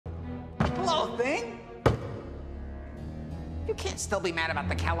Hello, Thing. You can't still be mad about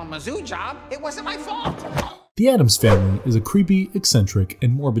the Kalamazoo job. It wasn't my fault. The Addams Family is a creepy, eccentric,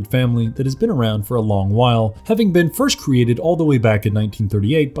 and morbid family that has been around for a long while, having been first created all the way back in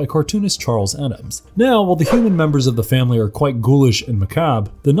 1938 by cartoonist Charles Addams. Now, while the human members of the family are quite ghoulish and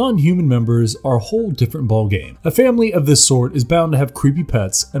macabre, the non-human members are a whole different ballgame. A family of this sort is bound to have creepy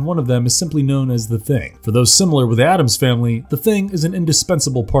pets, and one of them is simply known as the Thing. For those similar with the Addams Family, the Thing is an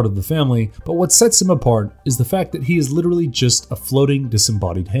indispensable part of the family, but what sets him apart is the fact that he is literally just a floating,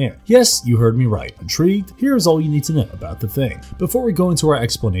 disembodied hand. Yes, you heard me right. Intrigued? Here's all you need to know about the Thing. Before we go into our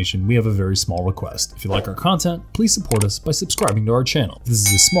explanation, we have a very small request. If you like our content, please support us by subscribing to our channel. This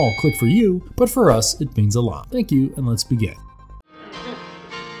is a small click for you, but for us, it means a lot. Thank you, and let's begin.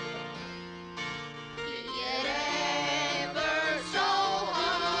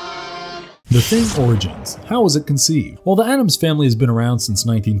 The Thing origins. How was it conceived? While the Addams Family has been around since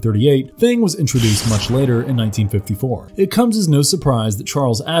 1938, Thing was introduced much later in 1954. It comes as no surprise that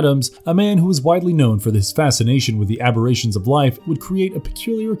Charles Addams, a man who is widely known for his fascination with the aberrations of life, would create a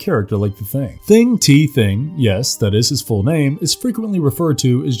peculiar character like the Thing. Thing, yes, that is his full name, is frequently referred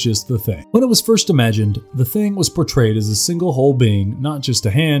to as just the Thing. When it was first imagined, the Thing was portrayed as a single whole being, not just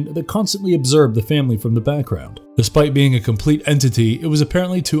a hand, that constantly observed the family from the background. Despite being a complete entity, it was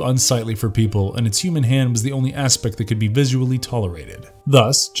apparently too unsightly for people, and its human hand was the only aspect that could be visually tolerated.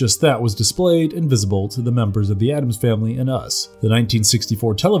 Thus, just that was displayed and visible to the members of the Addams Family and us. The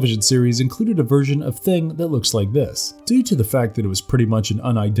 1964 television series included a version of Thing that looks like this. Due to the fact that it was pretty much an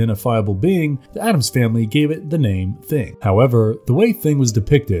unidentifiable being, the Addams Family gave it the name Thing. However, the way Thing was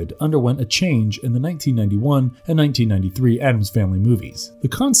depicted underwent a change in the 1991 and 1993 Addams Family movies. The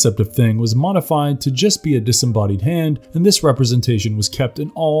concept of Thing was modified to just be a disembodied hand, and this representation was kept in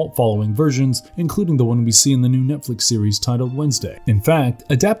all following versions, including the one we see in the new Netflix series titled Wednesday. In fact,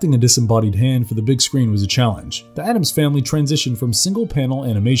 adapting a disembodied hand for the big screen was a challenge. The Addams Family transitioned from single-panel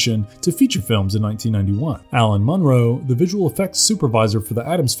animation to feature films in 1991. Alan Munro, the visual effects supervisor for the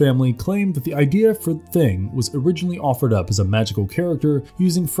Addams Family, claimed that the idea for Thing was originally offered up as a magical character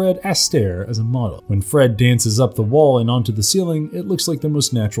using Fred Astaire as a model. When Fred dances up the wall and onto the ceiling, it looks like the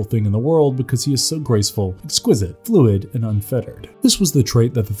most natural thing in the world because he is so graceful, exquisite, fluid, and unfettered. This was the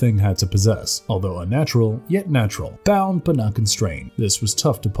trait that the Thing had to possess, although unnatural, yet natural, bound but not constrained. This was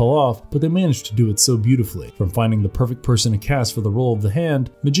tough to pull off, but they managed to do it so beautifully. From finding the perfect person to cast for the role of the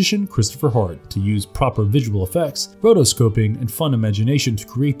hand, magician Christopher Hart to use proper visual effects, rotoscoping, and fun imagination to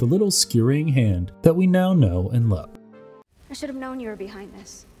create the little scurrying hand that we now know and love. I should have known you were behind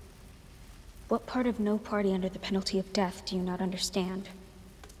this. What part of no party under the penalty of death do you not understand?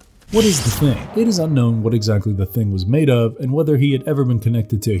 What is the Thing? It is unknown what exactly the Thing was made of and whether he had ever been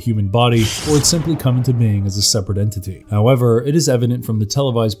connected to a human body or had simply come into being as a separate entity. However, it is evident from the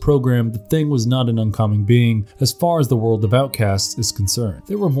televised program the Thing was not an uncommon being as far as the world of outcasts is concerned.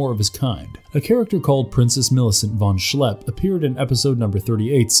 There were more of his kind. A character called Princess Millicent von Schlepp appeared in episode number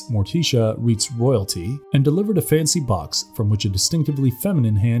 38's Morticia Reaches Royalty and delivered a fancy box from which a distinctively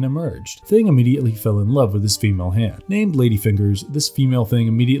feminine hand emerged. Thing immediately fell in love with his female hand. Named Ladyfingers, this female Thing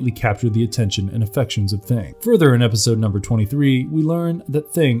immediately captured the attention and affections of Thing. Further, in episode number 23, we learn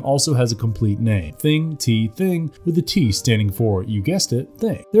that Thing also has a complete name. Thing, with the T standing for, you guessed it,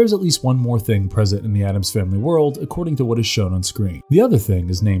 Thing. There's at least one more Thing present in the Addams Family world, according to what is shown on screen. The other Thing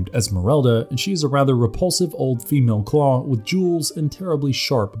is named Esmeralda, and she is a rather repulsive old female claw with jewels and terribly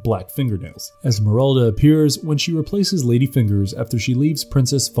sharp black fingernails. Esmeralda appears when she replaces Ladyfingers after she leaves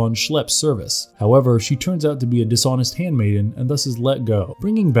Princess von Schlepp's service. However, she turns out to be a dishonest handmaiden and thus is let go,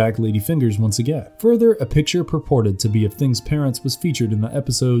 bringing back Ladyfingers once again. Further, a picture purported to be of Thing's parents was featured in the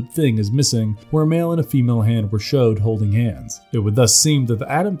episode Thing is Missing, where a male and a female hand were showed holding hands. It would thus seem that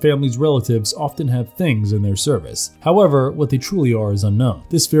the Addams family's relatives often have things in their service. However, what they truly are is unknown.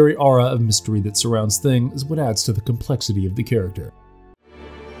 This very aura of mystery that surrounds Thing is what adds to the complexity of the character.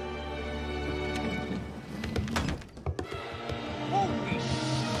 Holy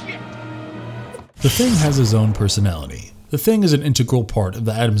shit! The Thing has his own personality. The Thing is an integral part of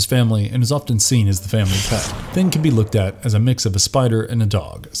the Addams family and is often seen as the family pet. Thing can be looked at as a mix of a spider and a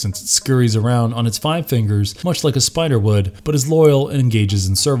dog, since it scurries around on its 5 fingers much like a spider would, but is loyal and engages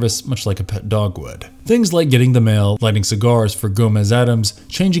in service much like a pet dog would. Things like getting the mail, lighting cigars for Gomez Addams,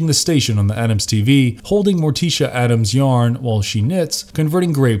 changing the station on the Addams TV, holding Morticia Addams' yarn while she knits,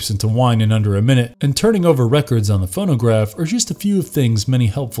 converting grapes into wine in under a minute, and turning over records on the phonograph are just a few of Thing's many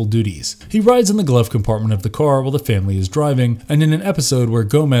helpful duties. He rides in the glove compartment of the car while the family is driving, and in an episode where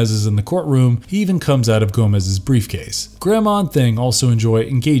Gomez is in the courtroom, he even comes out of Gomez's briefcase. Grandma and Thing also enjoy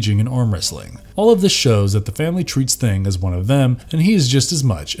engaging in arm wrestling. All of this shows that the family treats Thing as one of them, and he is just as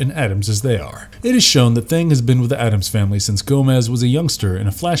much an Addams as they are. It is shown that Thing has been with the Addams family since Gomez was a youngster in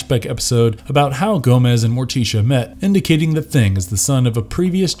a flashback episode about how Gomez and Morticia met, indicating that Thing is the son of a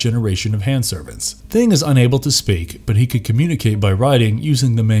previous generation of hand servants. Thing is unable to speak, but he could communicate by writing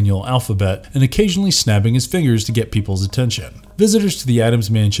using the manual alphabet and occasionally snapping his fingers to get people's attention. Visitors to the Addams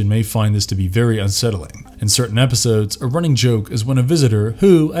mansion may find this to be very unsettling. In certain episodes, a running joke is when a visitor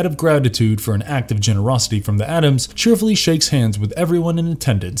who, out of gratitude for an act of generosity from the Addams, cheerfully shakes hands with everyone in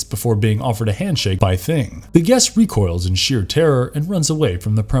attendance before being offered a handshake by Thing. The guest recoils in sheer terror and runs away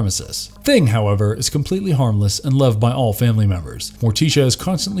from the premises. Thing, however, is completely harmless and loved by all family members. Morticia is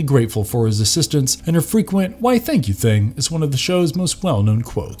constantly grateful for his assistance, and her frequent "Why thank you, Thing" is one of the show's most well-known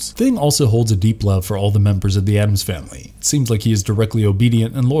quotes. Thing also holds a deep love for all the members of the Addams family. It seems like he is directly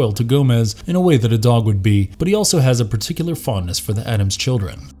obedient and loyal to Gomez in a way that a dog would be, but he also has a particular fondness for the Addams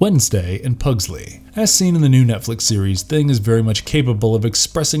children, Wednesday and Pugsley. As seen in the new Netflix series, Thing is very much capable of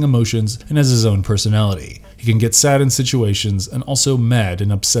expressing emotions and has his own personality. He can get sad in situations and also mad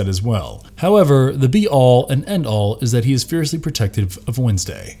and upset as well. However, the be-all and end-all is that he is fiercely protective of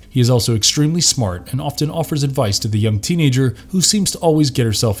Wednesday. He is also extremely smart and often offers advice to the young teenager who seems to always get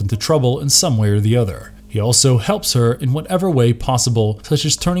herself into trouble in some way or the other. He also helps her in whatever way possible, such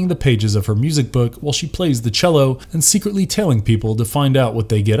as turning the pages of her music book while she plays the cello and secretly tailing people to find out what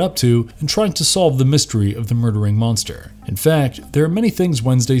they get up to and trying to solve the mystery of the murdering monster. In fact, there are many things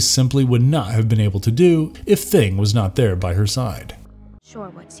Wednesday simply would not have been able to do if Thing was not there by her side. Sure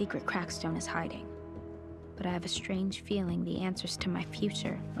what secret Crackstone is hiding, but I have a strange feeling the answers to my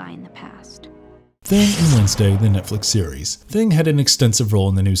future lie in the past. Thing and Wednesday, the Netflix series. Thing had an extensive role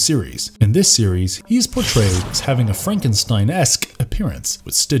in the new series. In this series, he is portrayed as having a Frankenstein-esque appearance,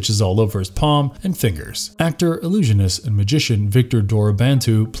 with stitches all over his palm and fingers. Actor, illusionist, and magician Victor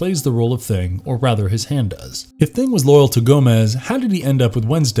Dorobantu plays the role of Thing, or rather his hand does. If Thing was loyal to Gomez, how did he end up with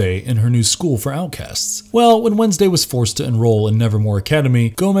Wednesday in her new school for outcasts? Well, when Wednesday was forced to enroll in Nevermore Academy,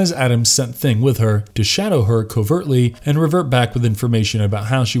 Gomez Addams sent Thing with her to shadow her covertly and revert back with information about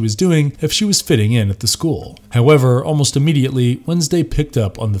how she was doing if she was fitting in at the school. However, almost immediately, Wednesday picked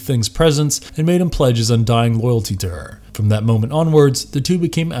up on the Thing's presence and made him pledge his undying loyalty to her. From that moment onwards, the two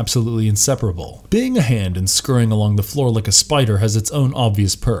became absolutely inseparable. Being a hand and scurrying along the floor like a spider has its own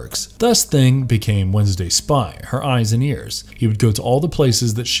obvious perks. Thus, Thing became Wednesday's spy, her eyes and ears. He would go to all the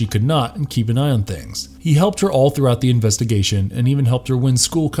places that she could not and keep an eye on things. He helped her all throughout the investigation and even helped her win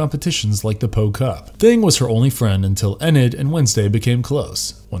school competitions like the Poe Cup. Thing was her only friend until Enid and Wednesday became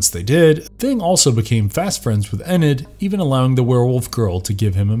close. Once they did, Thing also became fast friends with Enid, even allowing the werewolf girl to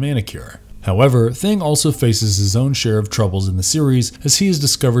give him a manicure. However, Thing also faces his own share of troubles in the series as he is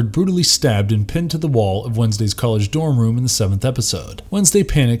discovered brutally stabbed and pinned to the wall of Wednesday's college dorm room in the 7th episode. Wednesday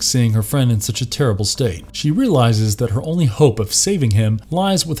panics seeing her friend in such a terrible state. She realizes that her only hope of saving him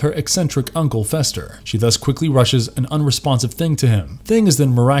lies with her eccentric uncle Fester. She thus quickly rushes an unresponsive Thing to him. Thing is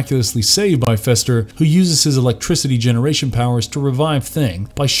then miraculously saved by Fester, who uses his electricity generation powers to revive Thing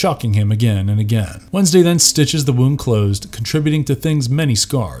by shocking him again and again. Wednesday then stitches the wound closed, contributing to Thing's many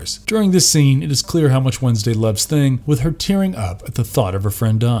scars. During this scene, it is clear how much Wednesday loves Thing, with her tearing up at the thought of her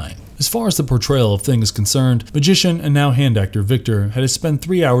friend dying. As far as the portrayal of Thing is concerned, magician and now hand actor Victor had to spend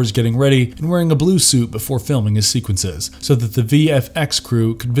 3 hours getting ready and wearing a blue suit before filming his sequences, so that the VFX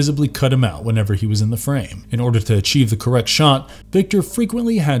crew could visibly cut him out whenever he was in the frame. In order to achieve the correct shot, Victor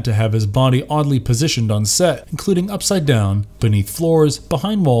frequently had to have his body oddly positioned on set, including upside down, beneath floors,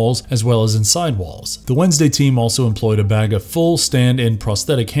 behind walls, as well as inside walls. The Wednesday team also employed a bag of full stand-in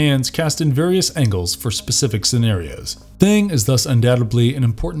prosthetic hands cast in various angles for specific scenarios. Thing is thus undoubtedly an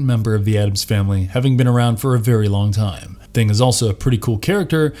important member of the Addams family, having been around for a very long time. Thing is also a pretty cool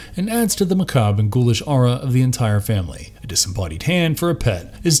character and adds to the macabre and ghoulish aura of the entire family. A disembodied hand for a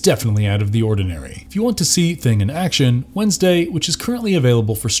pet is definitely out of the ordinary. If you want to see Thing in action, Wednesday, which is currently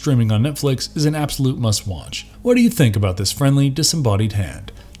available for streaming on Netflix, is an absolute must-watch. What do you think about this friendly, disembodied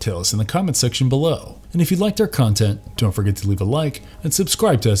hand? Tell us in the comment section below. And if you liked our content, don't forget to leave a like and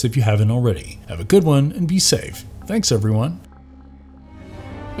subscribe to us if you haven't already. Have a good one and be safe. Thanks, everyone.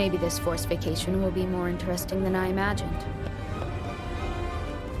 Maybe this forced vacation will be more interesting than I imagined.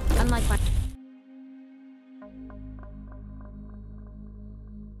 Unlike my